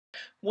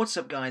What's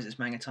up guys, it's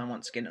Manga Time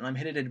once again, and I'm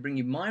here to bring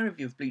you my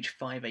review of Bleach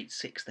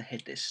 586, the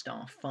Headless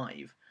Star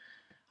 5.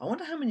 I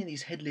wonder how many of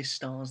these Headless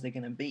Stars they're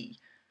going to be.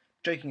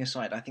 Joking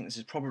aside, I think this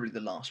is probably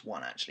the last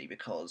one actually,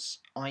 because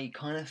I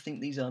kind of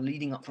think these are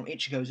leading up from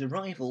Ichigo's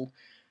arrival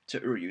to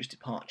Uryu's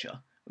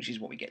departure, which is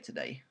what we get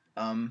today.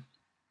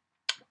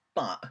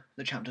 But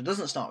the chapter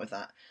doesn't start with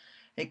that.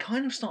 It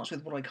kind of starts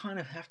with what I kind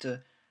of have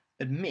to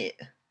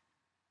admit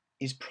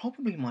is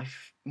probably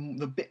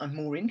the bit I'm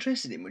more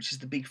interested in, which is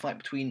the big fight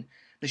between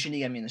the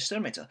Shinigami and the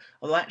Sternritter.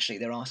 Although actually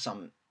there are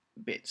some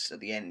bits at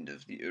the end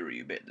of the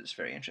Uryu bit that's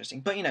very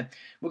interesting. But you know,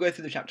 we'll go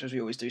through the chapter as we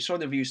always do. Sorry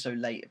the review's so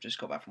late, I've just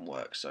got back from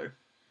work. So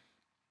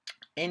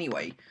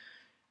anyway,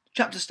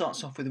 chapter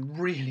starts off with a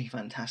really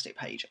fantastic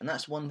page, and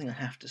that's one thing I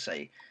have to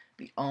say.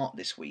 The art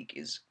this week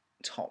is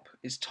top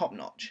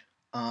notch.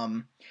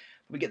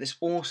 We get this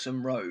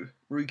awesome row: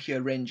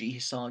 Rukia, Renji,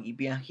 Hisagi,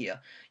 Byakuya,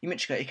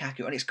 Yumichika,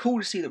 Ikkaku, and it's cool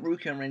to see that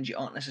Rukia and Renji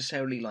aren't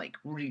necessarily like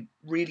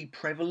really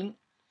prevalent.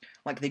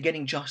 Like they're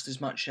getting just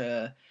as much,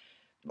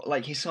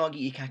 like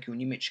Hisagi, Ikkaku,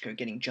 and Yumichika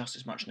getting just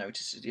as much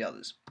notice as the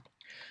others.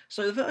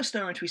 So the first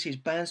Sternritter we see is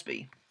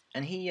Bazby,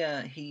 and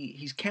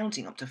he's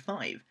counting up to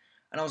 5,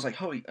 and I was like,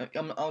 holy,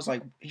 I was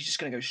like, he's just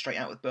gonna go straight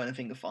out with Burner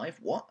Finger 5,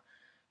 what?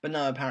 But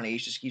no, apparently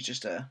he's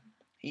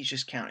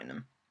just counting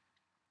them.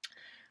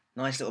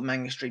 Nice little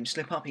manga stream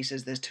slip up. He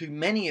says there's too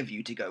many of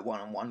you to go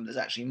one-on-one, but there's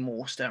actually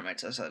more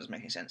Sternritters, so that doesn't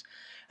make any sense.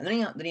 And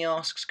then he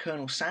asks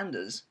Colonel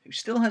Sanders, who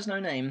still has no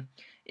name,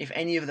 if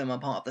any of them are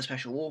part of the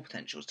special war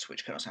potentials, to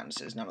which Colonel Sanders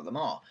says none of them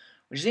are.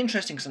 Which is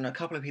interesting, because I know a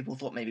couple of people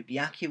thought maybe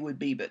Byakuya would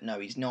be, but no,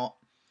 he's not.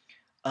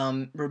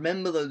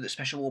 Remember, though, that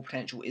special war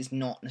potential is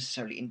not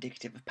necessarily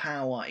indicative of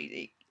power.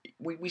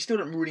 We still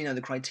don't really know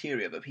the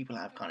criteria, but people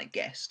have kind of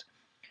guessed.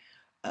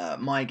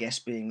 My guess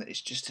being that it's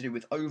just to do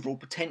with overall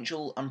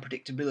potential,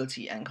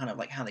 unpredictability, and kind of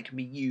like how they can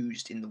be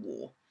used in the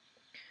war.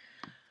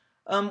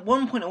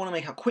 One point I want to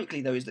make out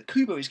quickly, though, is that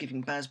Kubo is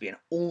giving Bazby an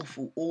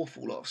awful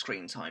lot of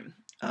screen time.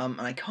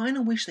 And I kind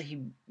of wish that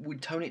he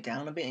would tone it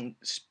down a bit and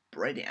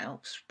spread it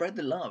out, spread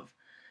the love.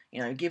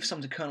 You know, give some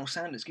to Colonel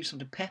Sanders, give some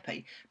to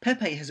Pepe.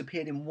 Pepe has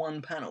appeared in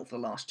one panel for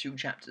the last 2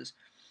 chapters.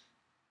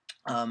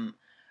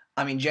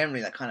 I mean,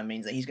 generally that kind of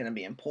means that he's going to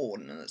be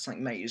important and that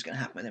something major is going to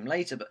happen with him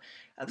later, but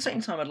at the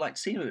same time I'd like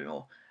to see him a bit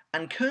more.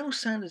 And Colonel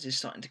Sanders is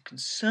starting to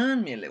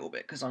concern me a little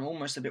bit, because I'm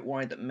almost a bit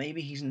worried that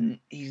maybe he's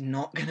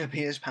not going to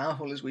be as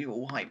powerful as we've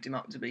all hyped him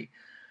up to be.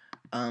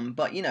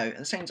 But, you know, at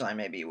the same time,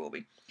 maybe he will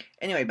be.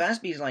 Anyway,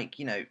 Bazby's like,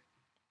 you know,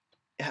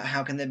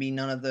 how can there be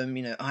none of them?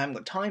 You know, I haven't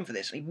got time for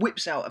this. And he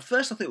whips out, at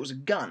first I thought it was a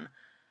gun.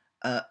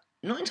 Not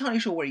entirely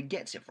sure where he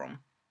gets it from,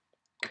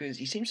 because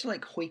he seems to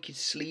like hoik his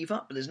sleeve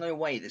up, but there's no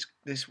way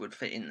this would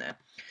fit in there.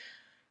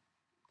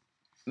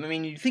 I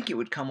mean, you'd think it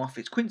would come off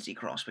its Quincy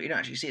cross, but you don't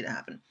actually see that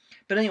happen.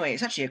 But anyway,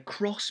 it's actually a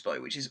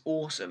crossbow, which is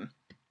awesome.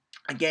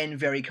 Again,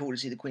 very cool to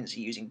see the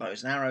Quincy using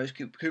bows and arrows.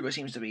 Kubo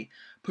seems to be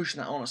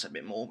pushing that on us a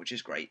bit more, which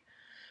is great.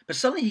 But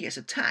suddenly he gets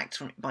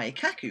attacked by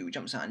Ikkaku, who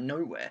jumps out of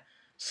nowhere,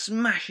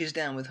 smashes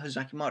down with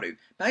Hozakimaru.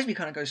 Bazby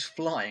kind of goes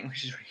flying,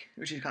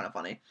 which is kind of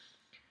funny.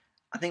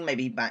 I think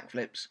maybe he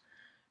backflips.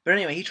 But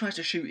anyway, he tries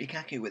to shoot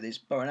Ikkaku with his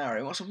bow and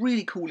arrow. It's a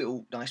really cool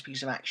little nice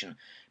piece of action.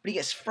 But he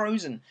gets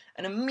frozen,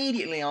 and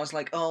immediately I was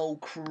like, oh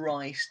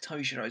Christ,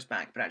 Toshiro's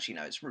back. But actually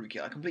no, it's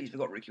Rukia. I completely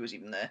forgot Rukia was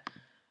even there.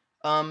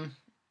 And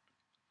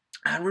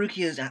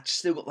Rukia's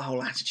still got the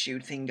whole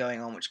attitude thing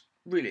going on, which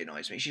really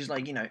annoys me. She's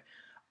like, you know,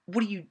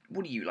 what are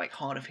you, like,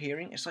 hard of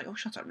hearing? It's like, oh,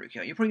 shut up,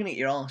 Rukia. You're probably going to get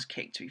your ass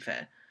kicked, to be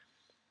fair.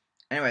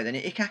 Anyway, then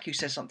Ikkaku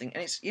says something,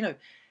 and it's, you know,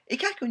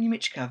 Ikkaku and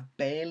Yumichika have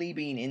barely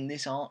been in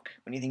this arc,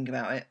 when you think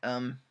about it.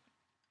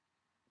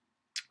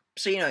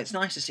 So, you know, it's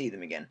nice to see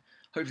them again.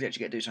 Hopefully they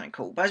actually get to do something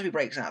cool. Bazby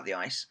breaks out of the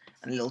ice,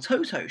 and Lil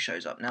Toto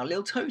shows up. Now,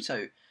 Lil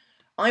Toto,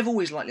 I've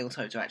always liked Lil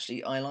Toto,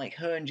 actually. I like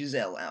her and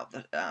Giselle out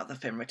of the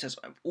Fenritters.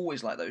 I've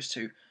always liked those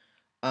two.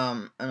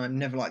 And I've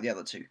never liked the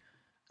other two.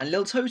 And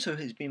Lil Toto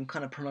has been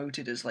kind of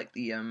promoted as, like,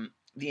 the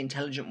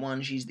intelligent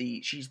one. She's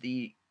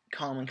the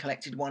calm and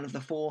collected one of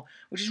the 4,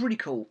 which is really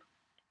cool.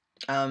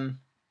 And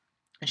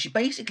she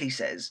basically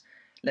says,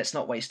 let's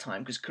not waste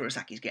time, because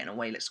Kurosaki's getting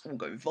away. Let's all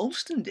go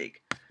Vollstandig.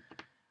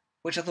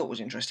 Which I thought was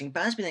interesting.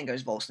 Bazby then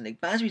goes Vollstandig.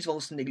 Bazby's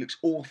Vollstandig looks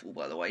awful,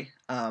 by the way.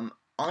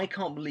 I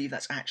can't believe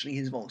that's actually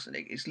his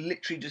Vollstandig. It's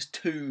literally just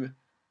two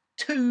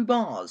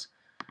bars.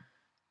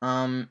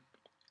 And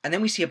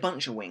then we see a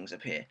bunch of wings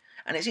appear.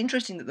 And it's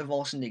interesting that the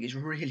Vollstandig is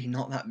really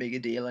not that big a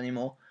deal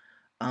anymore.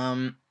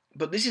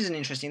 But this is an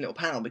interesting little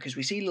panel, because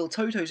we see Lil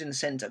Toto's in the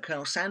centre,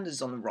 Colonel Sanders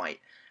is on the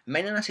right,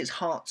 Menonas's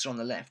hearts are on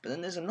the left, but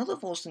then there's another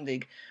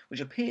Vollstandig which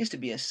appears to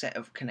be a set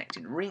of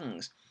connected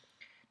rings.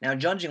 Now,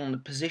 judging on the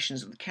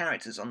positions of the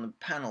characters on the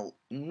panel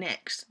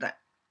next,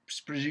 that's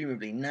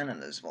presumably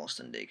Nanana's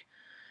Vollstandig,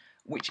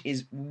 which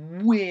is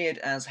weird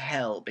as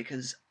hell,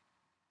 because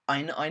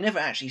I never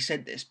actually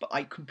said this, but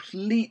I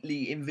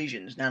completely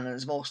envisioned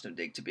Nanana's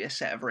Vollstandig to be a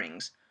set of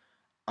rings.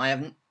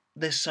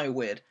 They're so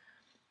weird.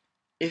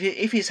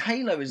 If his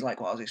halo is like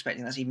what I was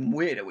expecting, that's even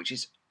weirder, which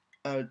is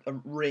a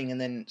ring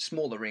and then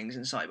smaller rings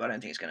inside, but I don't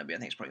think it's going to be. I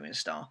think it's probably going to be a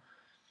star.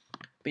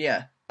 But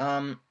yeah,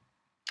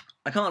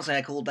 I can't say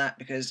I called that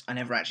because I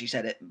never actually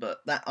said it,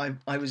 but that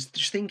I was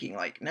just thinking,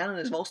 like,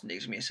 Nanana's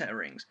Vollstandigs give me a set of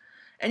rings.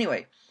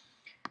 Anyway,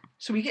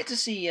 so we get to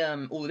see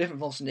all the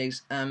different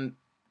Vollstandigs.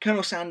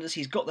 Colonel Sanders,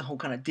 he's got the whole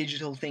kind of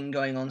digital thing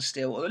going on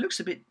still, although it looks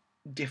a bit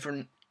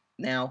different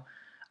now.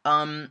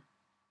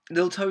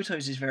 Lil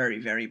Toto's is very,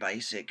 very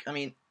basic. I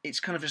mean, it's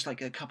kind of just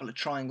like a couple of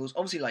triangles.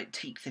 Obviously, like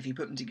teeth, if you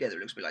put them together, it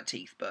looks a bit like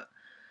teeth, but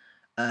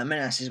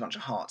Menanas is a bunch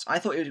of hearts. I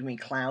thought it would be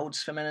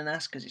clouds for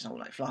Menanas because it's all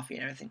like fluffy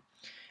and everything.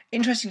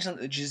 Interesting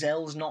something that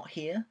Giselle's not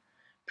here.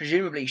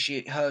 Presumably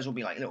hers will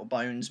be like little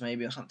bones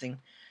maybe or something.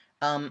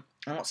 And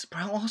what's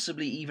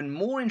possibly even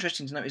more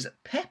interesting to note is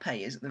that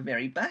Pepe is at the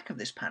very back of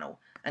this panel,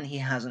 and he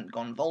hasn't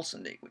gone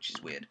Vollstandig, which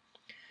is weird.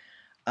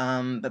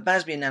 But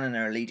Bazby and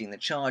Nanana are leading the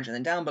charge, and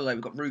then down below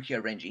we've got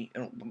Rukia, Renji,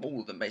 all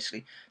of them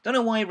basically. Don't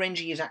know why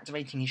Renji is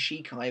activating his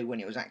Shikai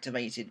when it was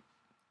activated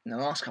in the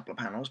last couple of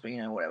panels, but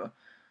you know, whatever.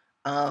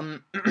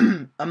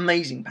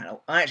 Amazing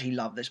panel. I actually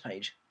love this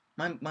page.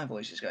 My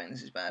voice is going,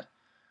 this is bad.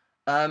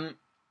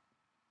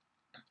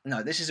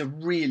 No, this is a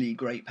really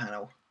great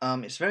panel.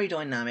 It's very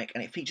dynamic,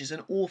 and it features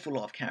an awful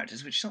lot of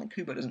characters, which is something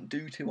Kubo doesn't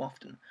do too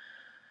often.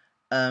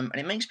 And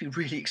it makes me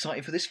really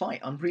excited for this fight.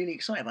 I'm really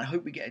excited. I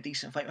hope we get a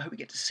decent fight. I hope we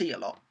get to see a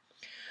lot.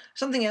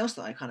 Something else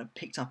that I kind of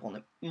picked up on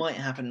that might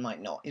happen,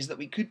 might not, is that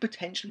we could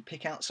potentially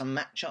pick out some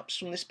matchups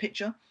from this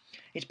picture.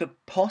 It's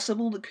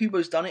possible that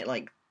Kubo's done it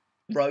like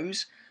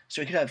Rose.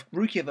 So we could have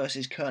Rukia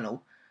versus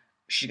Colonel.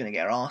 She's going to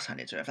get her ass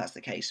handed to her if that's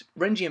the case.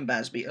 Renji and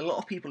Bazby, a lot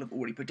of people have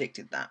already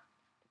predicted that.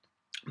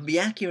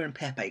 Byakuya and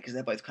Pepe, because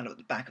they're both kind of at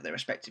the back of their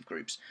respective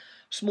groups.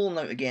 Small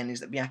note again is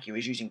that Byakuya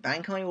is using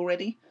Bankai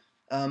already.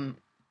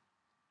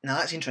 Now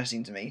that's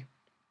interesting to me,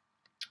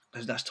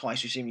 because that's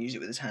twice we've seen him use it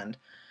with his hand.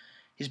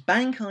 His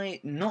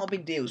Bankai, not a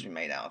big deal has been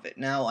made out of it.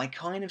 Now I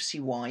kind of see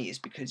why, is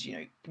because, you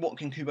know, what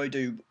can Kubo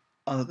do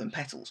other than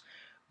petals?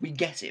 We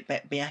get it,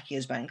 but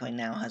Byakuya's Bankai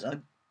now has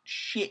a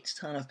shit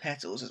ton of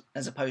petals,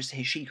 as opposed to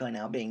his Shikai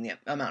now being the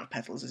amount of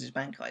petals as his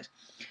Bankais.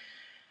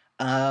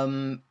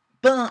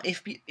 But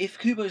if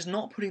Kubo's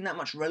not putting that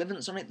much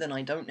relevance on it, then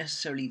I don't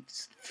necessarily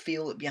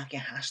feel that Byakuya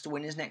has to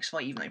win his next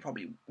fight, even though he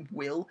probably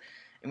will.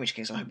 In which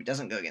case, I hope he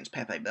doesn't go against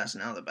Pepe, but that's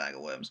another bag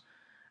of worms.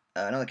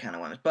 Another can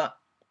of worms. But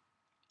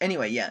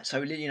anyway, yeah,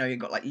 so, you know, you've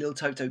got like Lil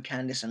Toto,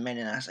 Candice, and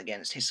Menanas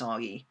against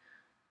Hisagi.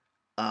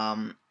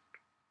 And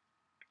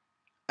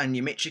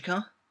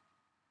Yumichika.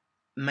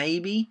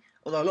 Maybe.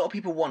 Although a lot of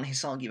people want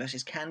Hisagi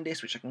versus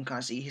Candice, which I can kind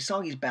of see.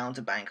 Hisagi's bound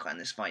to Bankai in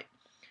this fight.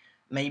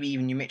 Maybe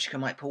even Yumichika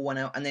might pull one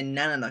out. And then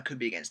Nanana could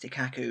be against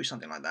Ikaku,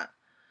 something like that.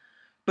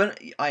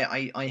 But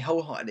I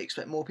wholeheartedly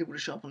expect more people to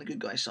show up on the good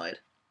guy's side.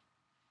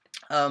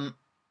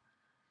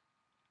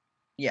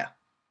 Yeah.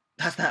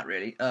 That's that,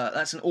 really.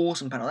 That's an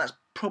awesome panel. That's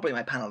probably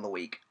my panel of the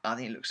week. I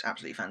think it looks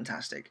absolutely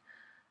fantastic.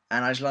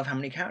 And I just love how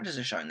many characters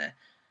are shown there.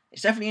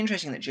 It's definitely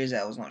interesting that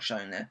Giselle's not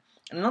shown there.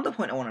 And another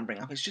point I want to bring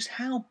up is just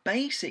how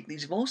basic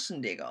these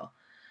Vollstandig are.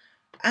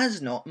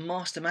 As not,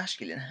 Master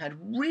Masculine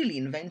had really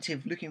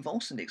inventive looking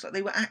Vollstandigs, like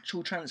they were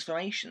actual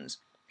transformations.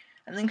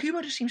 And then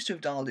Kubo just seems to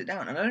have dialed it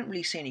down, and I don't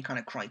really see any kind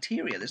of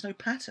criteria, there's no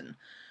pattern.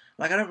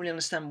 Like, I don't really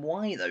understand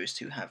why those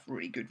two have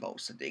really good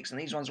Vollstandigs, and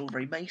these ones are all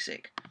very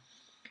basic.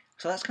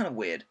 So that's kind of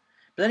weird.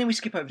 But then we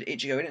skip over to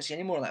Ichigo, we don't see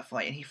any more of that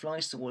fight, and he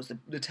flies towards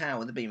the tower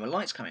with the beam of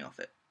lights coming off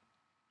it.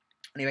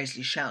 And he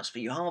basically shouts for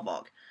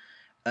Yhwach.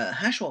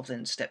 Hashwolf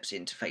then steps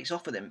in to face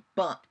off with him,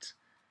 but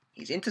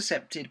he's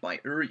intercepted by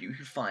Uryu,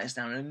 who fires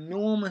down an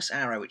enormous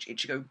arrow, which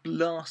Ichigo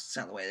blasts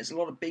out of the way. There's a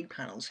lot of big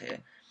panels here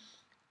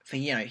for,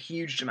 you know,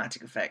 huge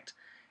dramatic effect.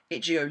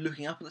 Ichigo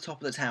looking up at the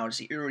top of the tower to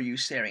see Uryu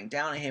staring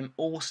down at him.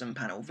 Awesome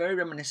panel. Very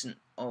reminiscent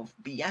of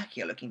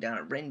Byakuya looking down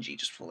at Renji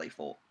just before they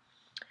fought.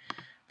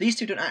 These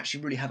two don't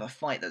actually really have a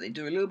fight, though. They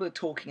do a little bit of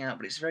talking out,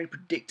 but it's very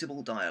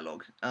predictable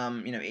dialogue.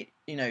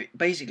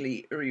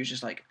 Basically, Uryu's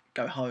just like,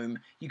 go home,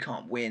 you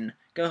can't win,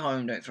 go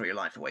home, don't throw your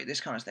life away,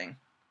 this kind of thing.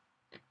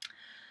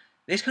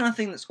 This kind of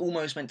thing that's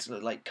almost meant to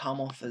like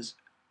come off as,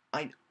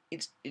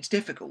 it's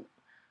difficult.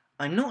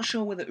 I'm not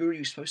sure whether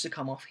Uryu's supposed to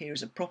come off here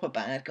as a proper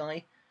bad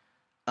guy,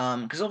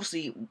 because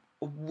obviously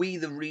we,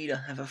 the reader,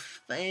 have a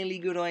fairly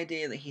good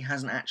idea that he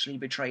hasn't actually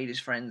betrayed his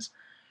friends,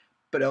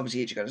 but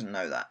obviously Ichigo doesn't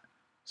know that.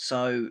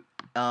 So,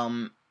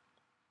 I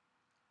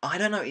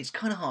don't know, it's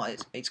kind of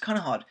hard. It's kind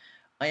of hard.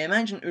 I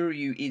imagine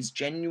Uryu is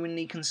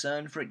genuinely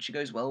concerned for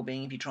Ichigo's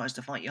well-being if he tries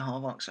to fight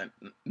Yhwach, so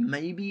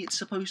maybe it's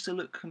supposed to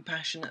look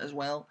compassionate as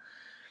well.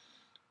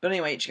 But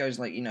anyway, Ichigo's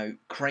like, you know,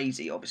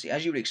 crazy, obviously,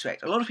 as you would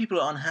expect. A lot of people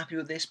are unhappy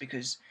with this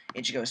because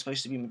Ichigo is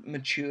supposed to be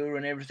mature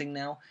and everything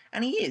now,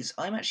 and he is.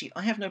 I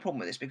have no problem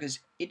with this because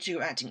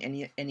Ichigo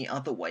acting any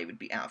other way would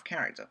be out of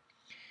character.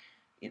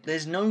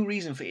 There's no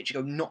reason for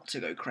Ichigo not to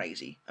go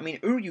crazy. I mean,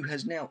 Uryu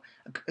has now,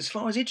 as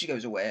far as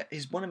Ichigo's aware,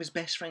 one of his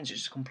best friends has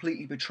just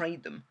completely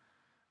betrayed them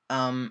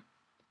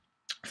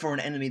for an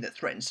enemy that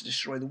threatens to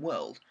destroy the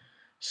world.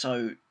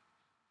 So,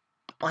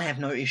 I have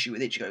no issue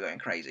with Ichigo going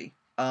crazy.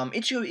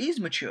 Ichigo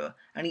is mature,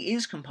 and he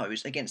is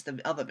composed against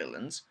the other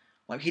villains.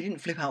 Like, he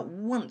didn't flip out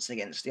once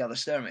against the other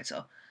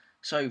Sternritter.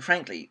 So,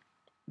 frankly,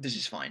 This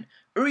is fine.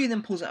 Uryu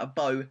then pulls out a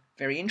bow.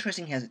 Very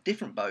interesting. He has a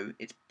different bow.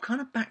 It's kind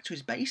of back to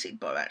his basic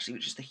bow, actually,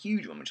 which is the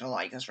huge one, which I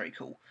like. That's very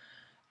cool.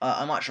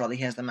 I much rather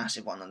he has the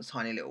massive one than the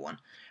tiny little one.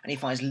 And he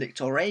finds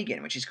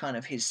Lichtorregen, which is kind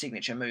of his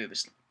signature move.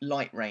 It's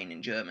light rain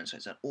in German, so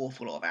it's an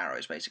awful lot of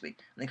arrows, basically.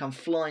 And they come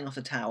flying off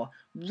the tower.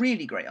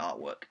 Really great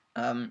artwork.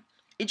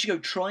 Ichigo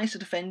tries to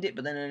defend it,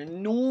 but then an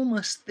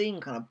enormous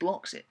thing kind of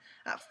blocks it.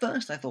 At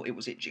first, I thought it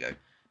was Ichigo,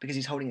 because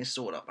he's holding his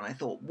sword up. And I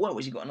thought, whoa,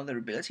 has he got another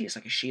ability? It's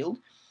like a shield.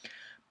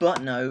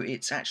 But no,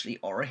 it's actually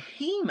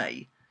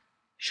Orihime.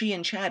 She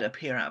and Chad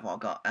appear out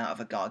of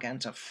a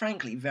Garganta,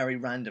 frankly, very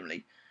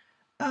randomly.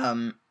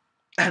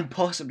 And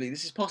possibly,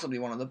 this is possibly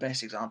one of the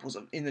best examples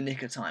of in the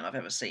nick of time I've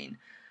ever seen.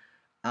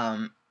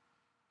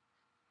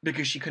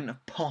 Because she couldn't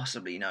have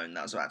possibly known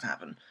that was about to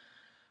happen.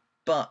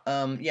 But,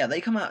 yeah,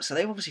 they come out, so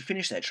they've obviously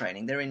finished their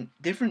training. They're in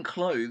different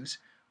clothes,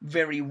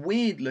 very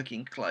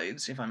weird-looking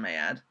clothes, if I may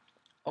add.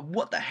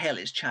 What the hell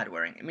is Chad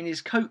wearing? I mean,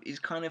 his coat is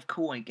kind of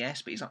cool, I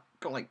guess, but he's not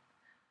got, like...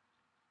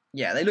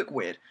 Yeah, they look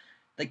weird.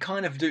 They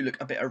kind of do look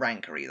a bit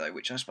Arankery, though,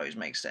 which I suppose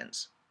makes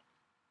sense.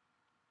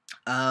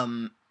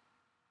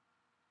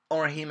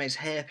 Orihime's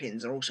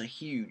hairpins are also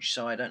huge,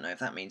 so I don't know if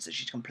that means that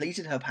she's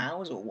completed her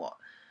powers or what.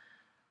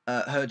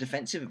 Her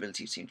defensive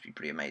abilities seem to be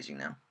pretty amazing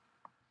now.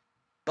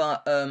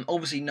 But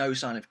obviously no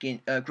sign of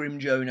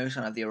Grimjo, no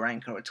sign of the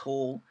Aranker at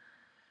all.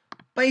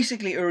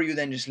 Basically, Uryu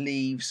then just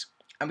leaves,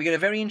 and we get a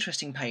very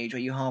interesting page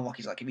where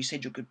Yhwach is like, have you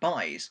said your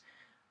goodbyes?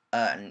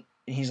 And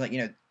he's like, you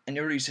know, and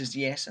Uryu says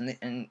yes,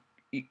 and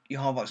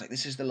Yhwach's like,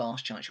 this is the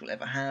last chance you'll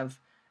ever have.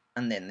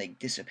 And then they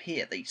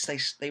disappear.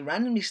 They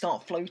randomly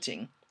start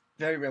floating,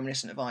 very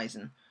reminiscent of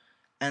Aizen.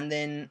 And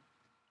then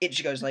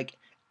Ichigo's like,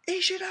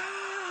 Ishida!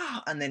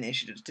 And then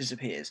Ishida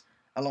disappears,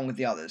 along with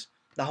the others.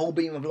 The whole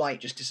beam of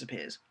light just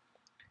disappears.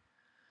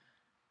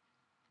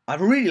 I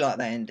really like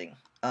that ending.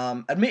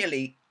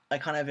 Admittedly, I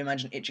kind of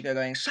imagine Ichigo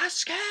going,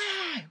 Sasuke!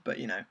 But,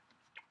 you know.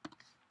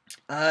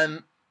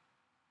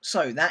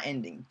 So, that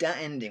ending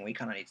we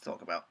kind of need to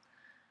talk about.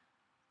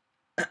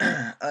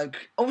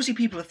 Obviously,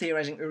 people are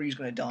theorising Uryu's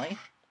going to die,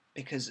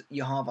 because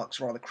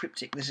Yhwach's rather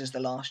cryptic. This is the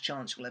last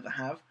chance you'll ever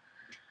have.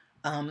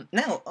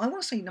 Now, I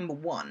want to say, number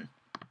one,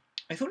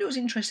 I thought it was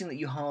interesting that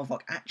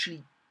Yhwach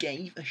actually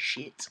gave a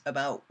shit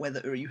about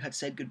whether Uryu had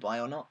said goodbye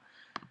or not.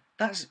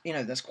 That's, you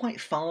know, that's quite a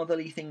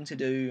fatherly thing to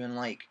do, and,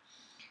 like,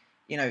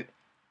 you know,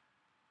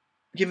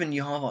 given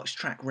Yhwach's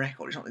track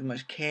record, he's not the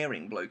most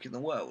caring bloke in the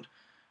world.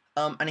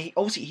 And he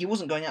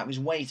wasn't going out of his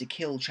way to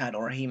kill Chad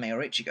or Orihime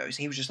or Ichigo,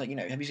 so he was just like, you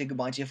know, have you said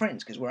goodbye to your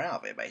friends, because we're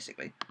out of it,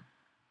 basically.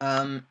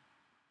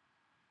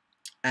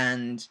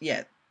 And,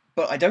 yeah,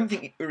 but I don't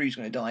think Uryu's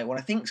going to die. What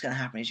I think is going to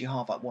happen is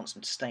Yhwach wants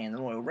him to stay in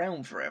the Royal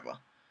Realm forever.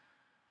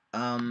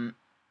 Now,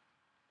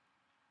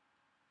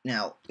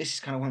 this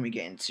is kind of when we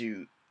get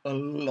into a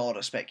lot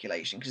of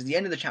speculation, because the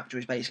end of the chapter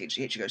is basically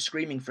just Ichigo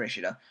screaming for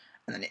Ishida,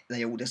 and then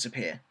they all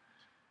disappear.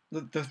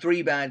 The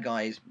three bad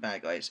guys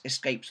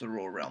escape to the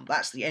Royal Realm.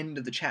 That's the end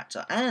of the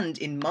chapter, and,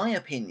 in my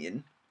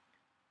opinion,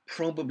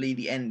 probably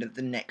the end of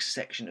the next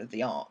section of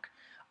the arc.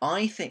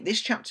 I think this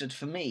chapter,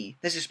 for me,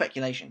 this is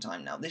speculation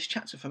time now, this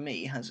chapter for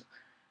me has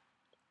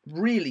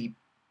really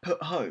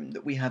put home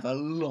that we have a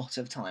lot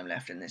of time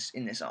left in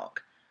this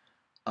arc.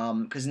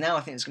 Because now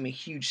I think it's going to be a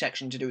huge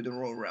section to do with the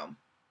Royal Realm.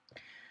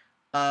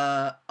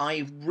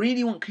 I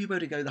really want Kubo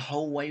to go the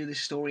whole way with this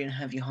story and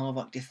have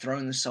Yhwach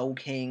dethrone the Soul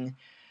King,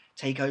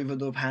 take over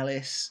the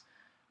palace,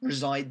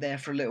 reside there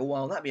for a little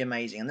while. That'd be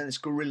amazing. And then this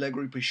guerrilla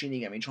group of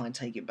Shinigami try and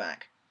take it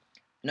back.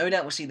 No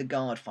doubt we'll see the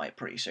guard fight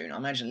pretty soon. I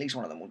imagine at least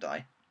one of them will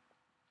die.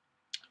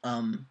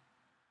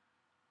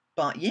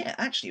 But yeah,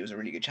 actually it was a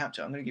really good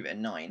chapter. I'm going to give it a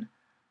 9.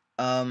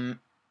 I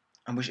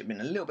wish it had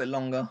been a little bit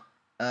longer.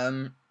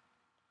 And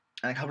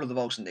a couple of the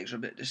Vollstandigs are a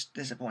bit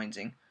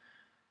disappointing.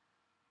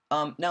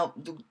 Now,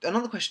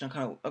 another question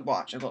actually I've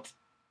got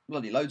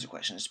bloody loads of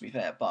questions to be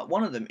fair, but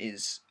one of them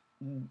is,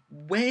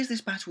 where's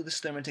this battle with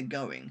the Sternritter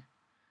going?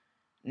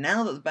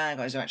 Now that the bad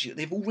guys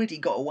they've already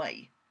got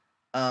away,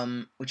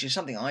 which is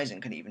something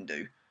Aizen can even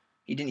do.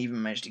 He didn't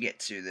even manage to get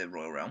to the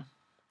Royal Realm.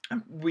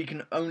 And we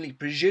can only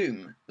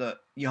presume that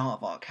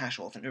Yhwach,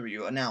 Haschwalth, and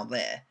Uryu are now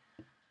there.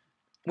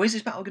 Where's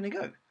this battle going to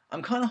go?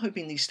 I'm kind of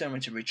hoping these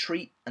Sternritter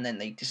retreat, and then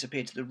they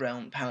disappear to the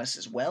Realm Palace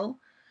as well.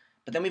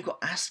 But then we've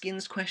got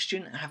Askin's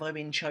question, have I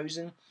been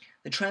chosen?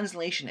 The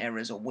translation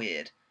errors are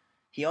weird.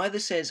 He either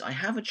says, I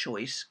have a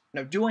choice,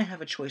 no, do I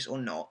have a choice or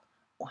not?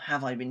 Or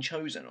have I been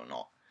chosen or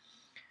not?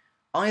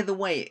 Either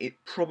way,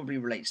 it probably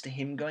relates to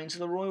him going to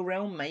the Royal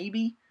Realm,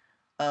 maybe.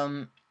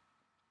 But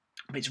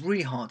it's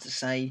really hard to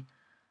say.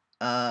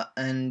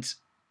 And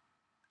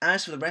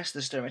as for the rest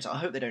of the Sternritter, I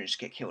hope they don't just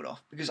get killed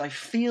off, because I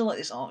feel like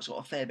this arc's got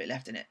a fair bit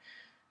left in it.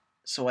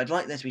 So I'd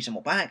like there to be some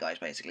more bad guys,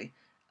 basically.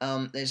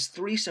 There's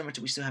 3 Sternritter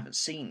we still haven't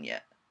seen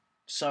yet.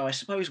 So I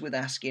suppose with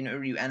Askin,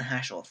 Uryu, and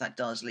Haschwalth, that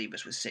does leave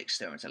us with 6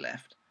 Sternritter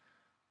left.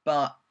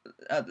 But,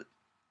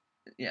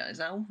 yeah, is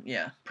that all?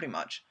 Yeah, pretty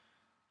much.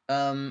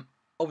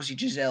 Obviously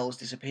Giselle's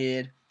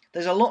disappeared.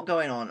 There's a lot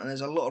going on, and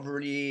there's a lot of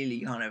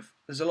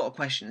there's a lot of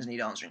questions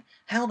need answering.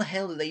 How the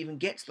hell did they even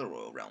get to the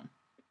Royal Realm?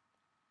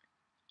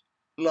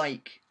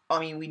 like, I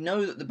mean, we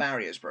know that the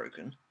barrier's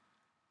broken,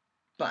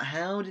 but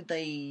how did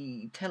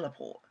they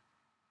teleport?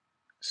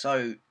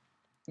 So,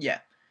 yeah,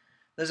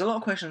 there's a lot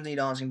of questions need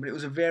answering, but it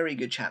was a very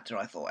good chapter,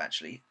 I thought,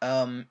 actually.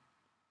 9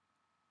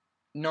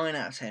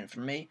 out of 10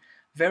 from me.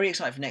 Very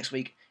excited for next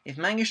week. If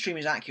Manga Stream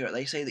is accurate,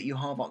 they say that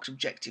Yhwach's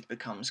objective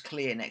becomes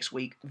clear next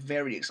week.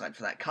 Very excited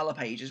for that. Colour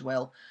page as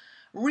well.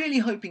 Really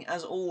hoping,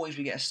 as always,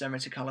 we get a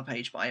Sternritter colour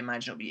page, but I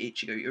imagine it'll be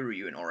Ichigo,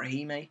 Uryu, and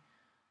Orihime.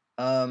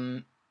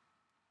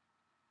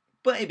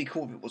 But it'd be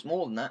cool if it was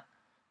more than that.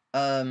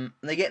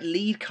 They get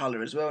lead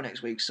colour as well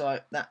next week, so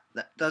that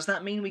does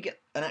that mean we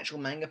get an actual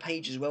manga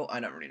page as well? I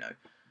don't really know.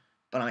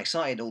 But I'm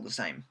excited all the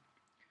same.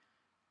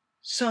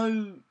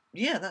 So,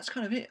 yeah, that's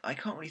kind of it. I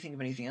can't really think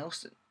of anything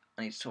else that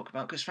I need to talk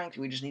about, because frankly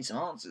we just need some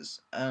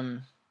answers.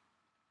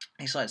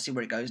 Excited to see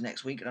where it goes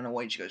next week. I don't know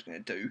what Ichigo's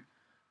going to do,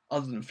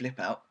 other than flip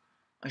out.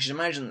 I should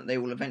imagine that they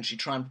will eventually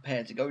try and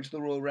prepare to go to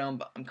the Royal Realm,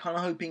 but I'm kind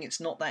of hoping it's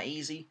not that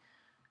easy.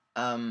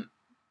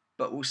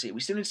 But we'll see.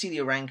 We still need to see the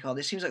Orankar.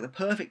 This seems like the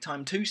perfect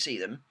time to see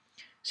them,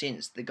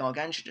 since the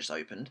Gargantua just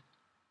opened.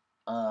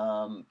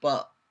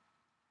 But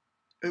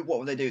what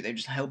would they do? They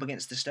just help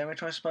against the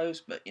Sternritter, I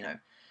suppose. But, you know,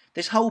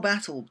 this whole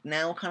battle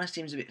now kind of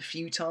seems a bit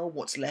futile,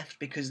 what's left,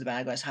 because the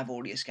bad guys have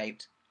already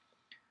escaped.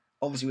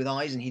 Obviously with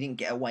Aizen, he didn't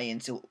get away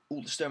until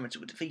all the Sternritter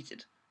were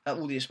defeated.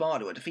 All the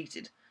Espada were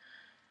defeated.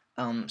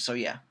 So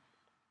yeah.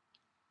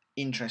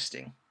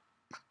 Interesting.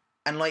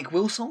 And, like,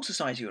 will Soul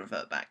Society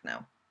revert back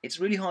now? It's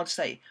really hard to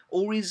say.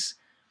 Or is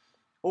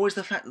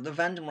the fact that the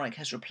Vandenreich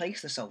has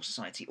replaced the Soul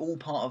Society all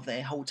part of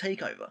their whole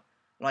takeover?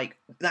 Like,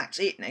 that's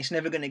it. It's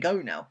never going to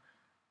go now.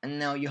 And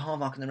now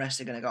Yhwach and the rest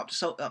are going to go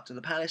up to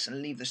the palace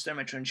and leave the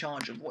Sternritter in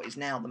charge of what is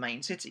now the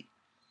main city.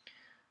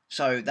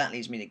 So that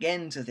leads me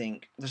again to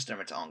think the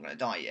Sternritter aren't going to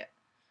die yet.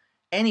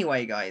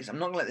 Anyway, guys, I'm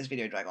not going to let this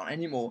video drag on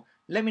anymore.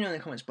 Let me know in the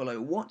comments below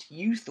what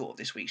you thought of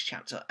this week's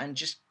chapter, and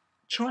just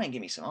try and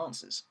give me some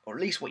answers, or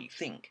at least what you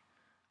think.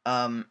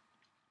 The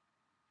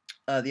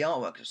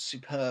artwork is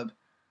superb,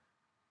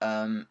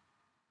 and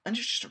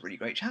just a really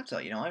great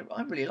chapter. You know,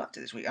 I really liked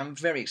it this week. I'm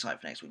very excited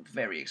for next week.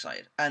 Very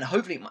excited, and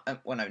hopefully,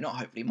 well, no, not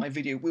hopefully. My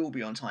video will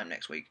be on time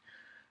next week,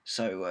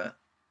 so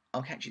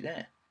I'll catch you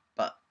there.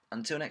 But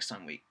until next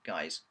time,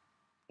 guys.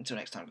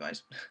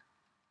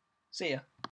 See ya.